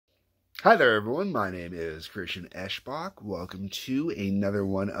Hi there, everyone. My name is Christian Eschbach. Welcome to another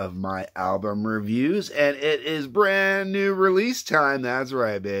one of my album reviews, and it is brand new release time. That's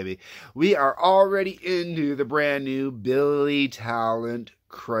right, baby. We are already into the brand new Billy Talent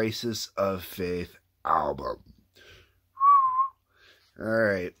Crisis of Faith album. All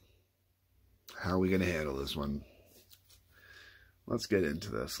right. How are we going to handle this one? Let's get into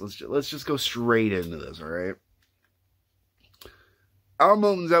this. Let's just go straight into this, all right? Album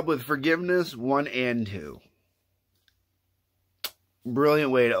opens up with Forgiveness 1 and 2. Brilliant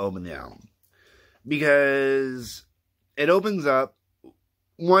way to open the album. Because it opens up,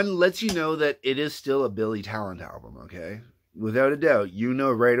 one, lets you know that it is still a Billy Talent album, okay? Without a doubt, you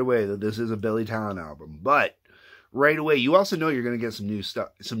know right away that this is a Billy Talent album. But right away, you also know you're going to get some new stuff,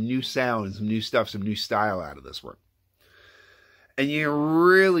 some new sound, some new stuff, some new style out of this one. And you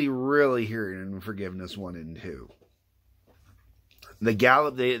really, really hear it in Forgiveness 1 and 2. The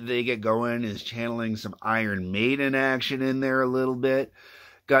gallop they get going is channeling some Iron Maiden action in there a little bit.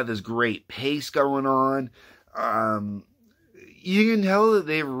 Got this great pace going on. You can tell that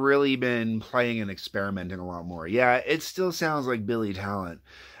they've really been playing and experimenting a lot more. Yeah, it still sounds like Billy Talent,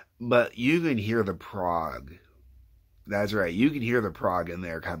 but you can hear the prog. That's right, you can hear the prog in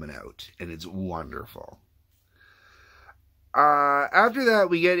there coming out, and it's wonderful. After that,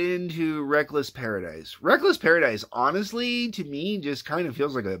 we get into Reckless Paradise. Reckless Paradise, honestly, to me, just kind of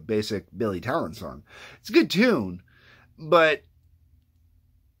feels like a basic Billy Talent song. It's a good tune, but...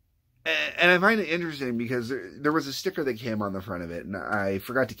 And I find it interesting because there was a sticker that came on the front of it, and I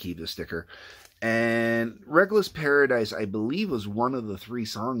forgot to keep the sticker. And Reckless Paradise, I believe, was one of the 3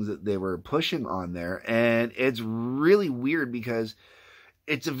 songs that they were pushing on there. And it's really weird because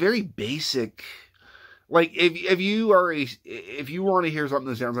it's a very basic... Like, if you want to hear something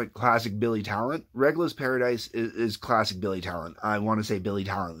that sounds like classic Billy Talent, Reckless Paradise is classic Billy Talent. I want to say Billy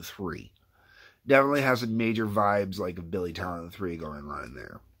Talent 3. Definitely has some major vibes like a Billy Talent 3 going on in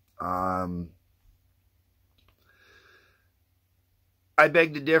there. I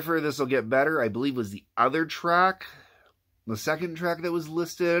Beg to Differ, This'll Get Better, I believe was the other track. The second track that was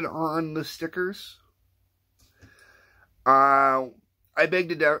listed on the stickers. I Beg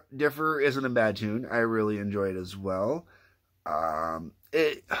to Differ isn't a bad tune. I really enjoy it as well. After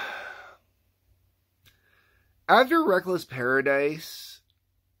Reckless Paradise,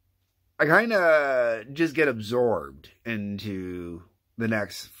 I kind of just get absorbed into the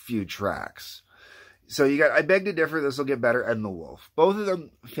next few tracks. So you got I Beg to Differ, This'll Get Better, and The Wolf. Both of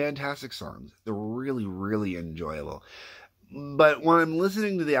them fantastic songs. They're really, really enjoyable. But when I'm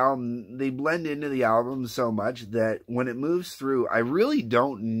listening to the album, they blend into the album so much that when it moves through, I really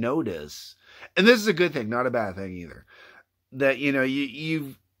don't notice. And this is a good thing, not a bad thing either. That, you know,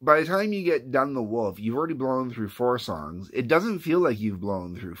 you've by the time you get done The Wolf, you've already blown through 4 songs. It doesn't feel like you've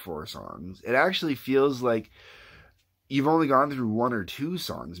blown through 4 songs. It actually feels like you've only gone through 1 or 2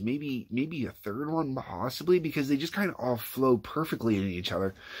 songs, maybe a third one, possibly, because they just kind of all flow perfectly in each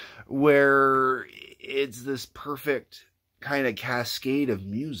other, where it's this perfect kind of cascade of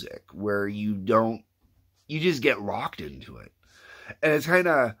music where you just get locked into it. And it's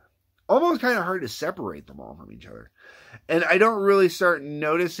almost kind of hard to separate them all from each other. And I don't really start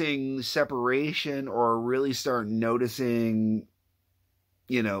noticing separation or really start noticing,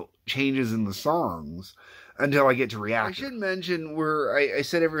 you know, changes in the songs until I get to Reactor. I should mention where I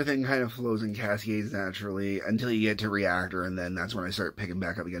said everything kind of flows and cascades naturally until you get to Reactor, and then that's when I start picking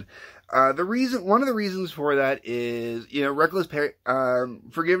back up again. One of the reasons for that is, you know,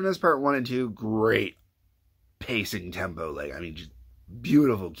 Forgiveness Part 1 and 2, great pacing tempo, like, I mean, just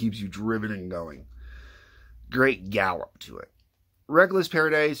beautiful, keeps you driven and going. Great gallop to it. Reckless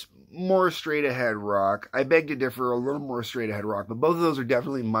Paradise, more straight ahead rock. I Beg to Differ, a little more straight ahead rock, but both of those are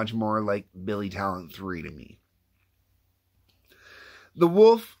definitely much more like Billy Talent 3 to me. The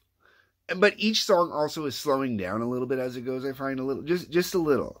Wolf, but each song also is slowing down a little bit as it goes, I find, a little, just a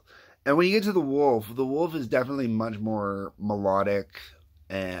little. And when you get to The Wolf is definitely much more melodic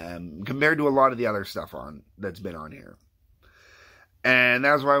compared to a lot of the other stuff that's been on here. And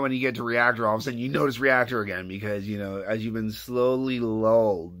that's why when you get to Reactor, all of a sudden you notice Reactor again, because, you know, as you've been slowly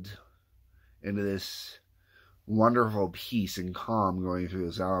lulled into this wonderful peace and calm going through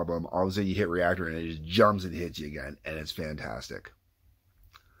this album, all of a sudden you hit Reactor and it just jumps and hits you again, and it's fantastic.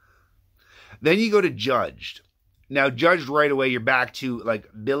 Then you go to Judged. Now, Judged, right away, you're back to, like,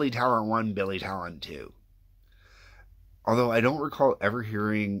 Billy Talent 1, Billy Talent 2. Although I don't recall ever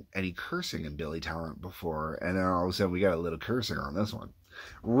hearing any cursing in Billy Talent before, and then all of a sudden we got a little cursing on this one.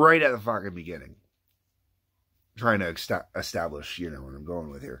 Right at the fucking beginning. Trying to establish, you know, what I'm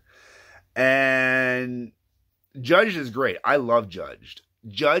going with here. And Judged is great. I love Judged.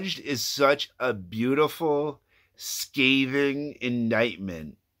 Judged is such a beautiful, scathing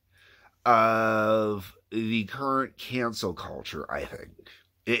indictment of the current cancel culture, I think.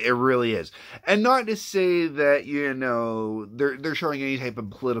 It really is. And not to say that, you know, they're showing any type of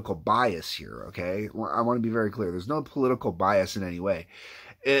political bias here, okay? I want to be very clear. There's no political bias in any way.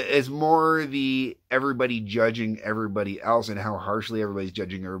 It's more the everybody judging everybody else and how harshly everybody's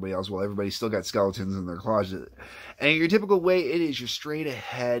judging everybody else while everybody's still got skeletons in their closet. And in your typical way, it is your straight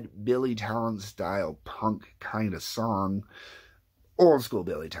ahead Billy Talent style punk kind of song. Old school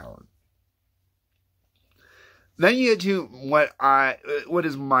Billy Talent. Then you get to what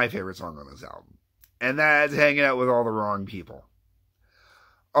is my favorite song on this album. And that's Hanging Out With All the Wrong People.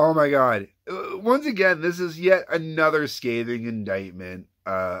 Oh my God. Once again, this is yet another scathing indictment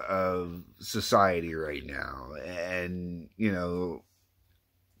of society right now. And, you know,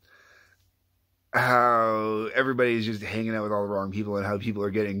 how everybody's just hanging out with all the wrong people and how people are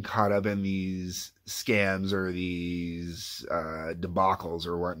getting caught up in these scams or these debacles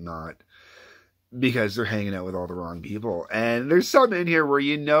or whatnot. Because they're hanging out with all the wrong people. And there's some in here where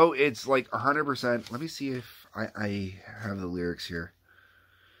you know it's like 100%. Let me see if I have the lyrics here.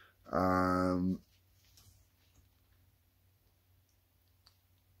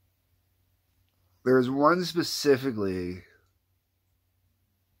 There's one specifically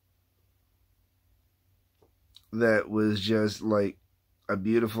that was just like a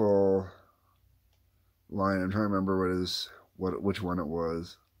beautiful line. I'm trying to remember which one it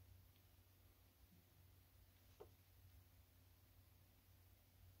was.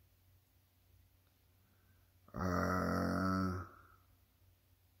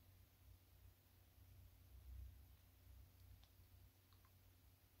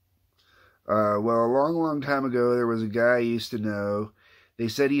 Well, a long, long time ago, there was a guy I used to know. They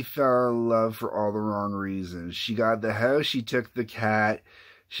said he fell in love for all the wrong reasons. She got the house, she took the cat,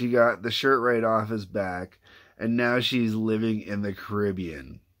 she got the shirt right off his back, and now she's living in the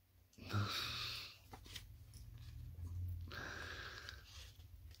Caribbean.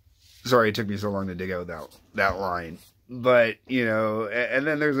 Sorry it took me so long to dig out that line. But, you know, and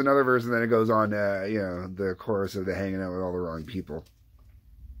then there's another verse, and then it goes on, you know, the chorus of the hanging out with all the wrong people.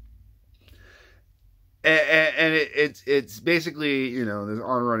 And it's basically, you know, this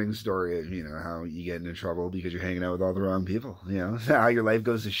on-running story of, you know, how you get into trouble because you're hanging out with all the wrong people. You know, how your life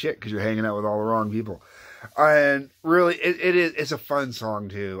goes to shit because you're hanging out with all the wrong people. And really, it's a fun song,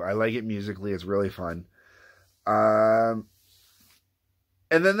 too. I like it musically. It's really fun. And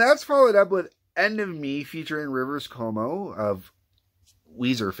then that's followed up with End of Me featuring Rivers Cuomo of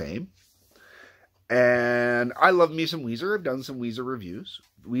Weezer fame. And I love me some Weezer. I've done some Weezer reviews.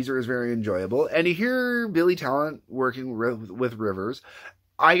 Weezer is very enjoyable. And to hear Billy Talent working with Rivers,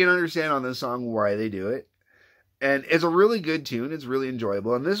 I can understand on this song why they do it. And it's a really good tune. It's really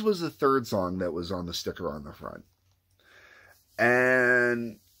enjoyable. And this was the third song that was on the sticker on the front.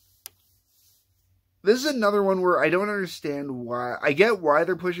 And this is another one where I don't understand why. I get why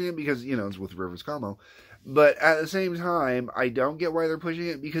they're pushing it because, you know, it's with Rivers Cuomo. But at the same time, I don't get why they're pushing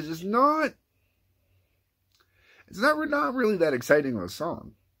it because it's not really that exciting of a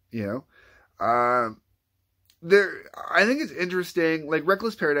song, you know. I think it's interesting. Like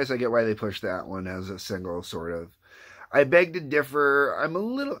Reckless Paradise, I get why they pushed that one as a single, sort of. I beg to differ. I'm a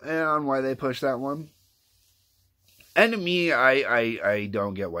little on why they pushed that one. And to me, I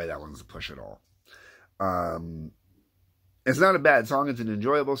don't get why that one's a push at all. It's not a bad song. It's an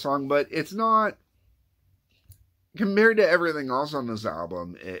enjoyable song, but it's not, compared to everything else on this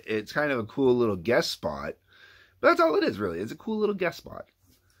album, it's kind of a cool little guest spot. But that's all it is, really. It's a cool little guest spot.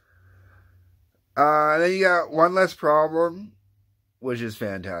 Then you got One Less Problem, which is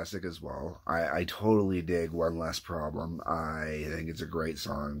fantastic as well. I totally dig One Less Problem. I think it's a great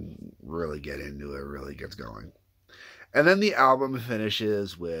song. Really get into it. Really gets going. And then the album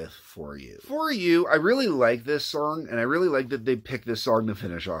finishes with For You. For You, I really like this song, and I really like that they picked this song to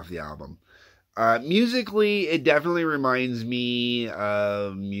finish off the album. Musically, it definitely reminds me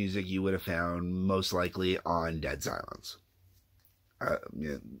of music you would have found most likely on Dead Silence.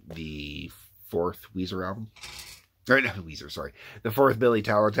 The fourth Weezer album. Or not Weezer, sorry. The fourth Billy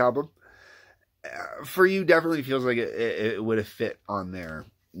Talent album. For You definitely feels like it would have fit on there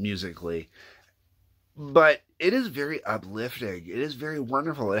musically. But it is very uplifting. It is very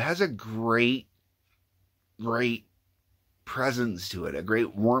wonderful. It has a great presence to it, a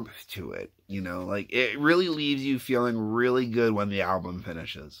great warmth to it. You know, like it really leaves you feeling really good when the album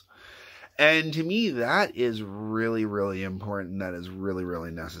finishes. And to me, that is really, really important. That is really,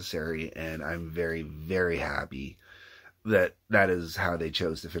 really necessary. And I'm very, very happy that that is how they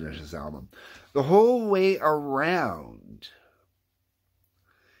chose to finish this album. The whole way around,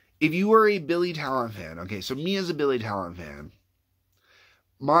 if you are a Billy Talent fan, okay, so me as a Billy Talent fan,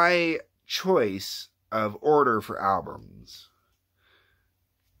 my choice of order for albums,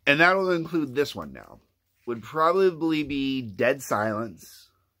 and that'll include this one now, would probably be Dead Silence,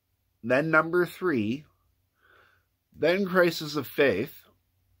 then number 3, then Crisis of Faith,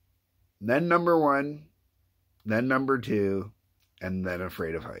 then number 1, then number 2, and then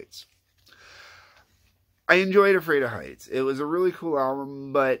Afraid of Heights. I enjoyed Afraid of Heights. It was a really cool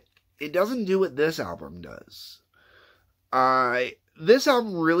album, but it doesn't do what this album does. This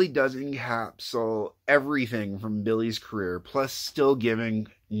album really does encapsulate everything from Billy's career, plus still giving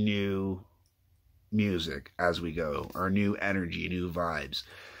new music as we go, or new energy, new vibes.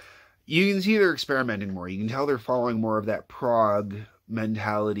 You can see they're experimenting more. You can tell they're following more of that prog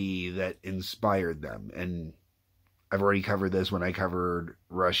mentality that inspired them. And I've already covered this when I covered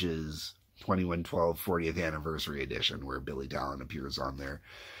Rush's 2112 40th Anniversary Edition, where Billy Talent appears on there.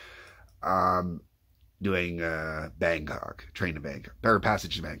 Doing Bangkok, Train to Bangkok, or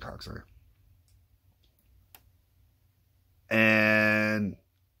Passage to Bangkok, sorry. And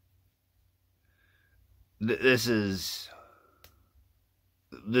this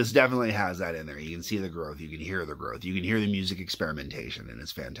definitely has that in there. You can see the growth, you can hear the growth, you can hear the music experimentation, and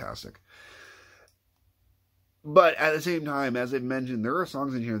it's fantastic. But at the same time, as I've mentioned, there are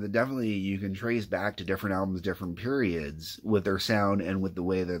songs in here that definitely you can trace back to different albums, different periods with their sound and with the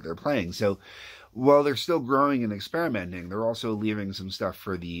way that they're playing. So while they're still growing and experimenting, they're also leaving some stuff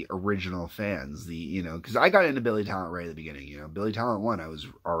for the original fans. Because I got into Billy Talent right at the beginning. Billy Talent 1, I was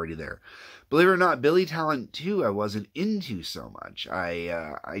already there. Believe it or not, Billy Talent 2, I wasn't into so much.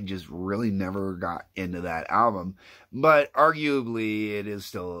 I just really never got into that album. But arguably, it is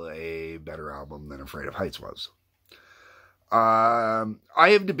still a better album than Afraid of Heights was. I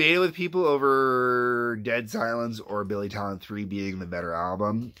have debated with people over Dead Silence or Billy Talent 3 being the better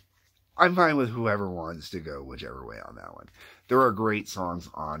album. I'm fine with whoever wants to go whichever way on that one. There are great songs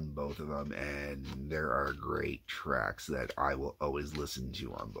on both of them, and there are great tracks that I will always listen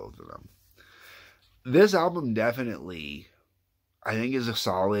to on both of them. This album definitely, I think, is a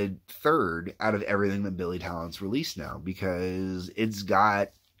solid third out of everything that Billy Talent's released now, because it's got,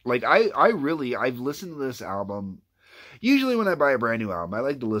 like, I've listened to this album. Usually when I buy a brand new album, I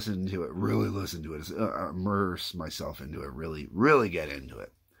like to listen to it, really listen to it, immerse myself into it, really, really get into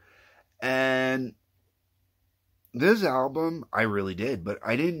it. And this album, I really did, but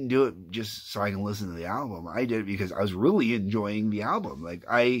I didn't do it just so I can listen to the album. I did it because I was really enjoying the album. Like,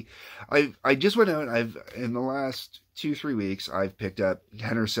 I just went out, in the last 2-3 weeks, I've picked up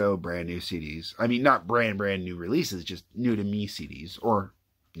 10 or so brand new CDs. I mean, not brand new releases, just new to me CDs, or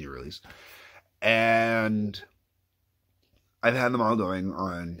new release. And I've had them all going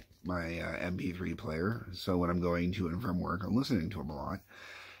on my MP3 player, so when I'm going to and from work, I'm listening to them a lot.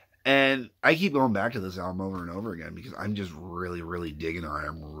 And I keep going back to this album over and over again because I'm just really, really digging on it.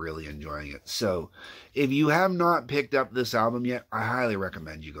 I'm really enjoying it. So if you have not picked up this album yet, I highly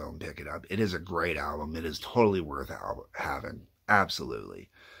recommend you go and pick it up. It is a great album. It is totally worth having. Absolutely.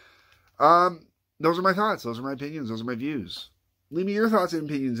 Those are my thoughts. Those are my opinions. Those are my views. Leave me your thoughts and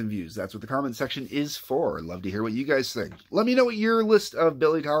opinions and views. That's what the comment section is for. I'd love to hear what you guys think. Let me know what your list of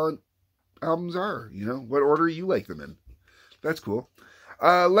Billy Talent albums are. What order you like them in. That's cool.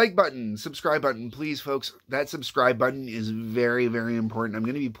 Like button, subscribe button, please, folks. That subscribe button is very, very important. I'm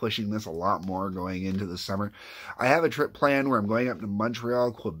going to be pushing this a lot more going into the summer. I have a trip planned where I'm going up to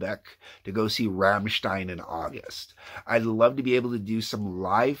Montreal, Quebec to go see Rammstein in August. I'd love to be able to do some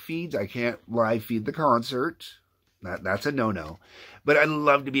live feeds. I can't live feed the concert. That's a no-no. But I'd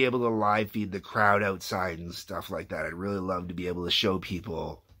love to be able to live feed the crowd outside and stuff like that. I'd really love to be able to show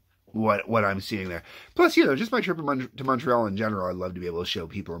people what I'm seeing there. Plus, just my trip to Montreal in general, I'd love to be able to show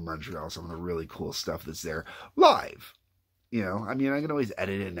people in Montreal some of the really cool stuff that's there live. I can always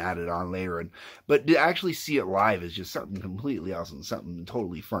edit it and add it on later, but to actually see it live is just something completely else and something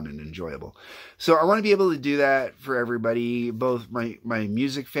totally fun and enjoyable. So I want to be able to do that for everybody, both my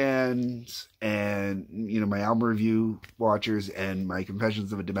music fans and, my album review watchers and my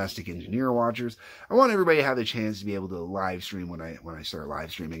Confessions of a Domestic Engineer watchers. I want everybody to have the chance to be able to live stream when I start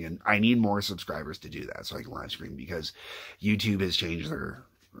live streaming, and I need more subscribers to do that so I can live stream because YouTube has changed their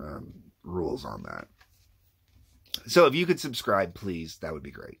rules on that. So if you could subscribe, please, that would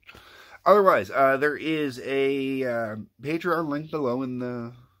be great. Otherwise, there is a Patreon link below in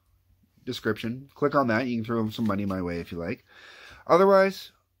the description. Click on that. You can throw some money my way if you like.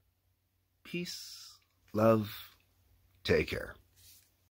 Otherwise, peace, love, take care.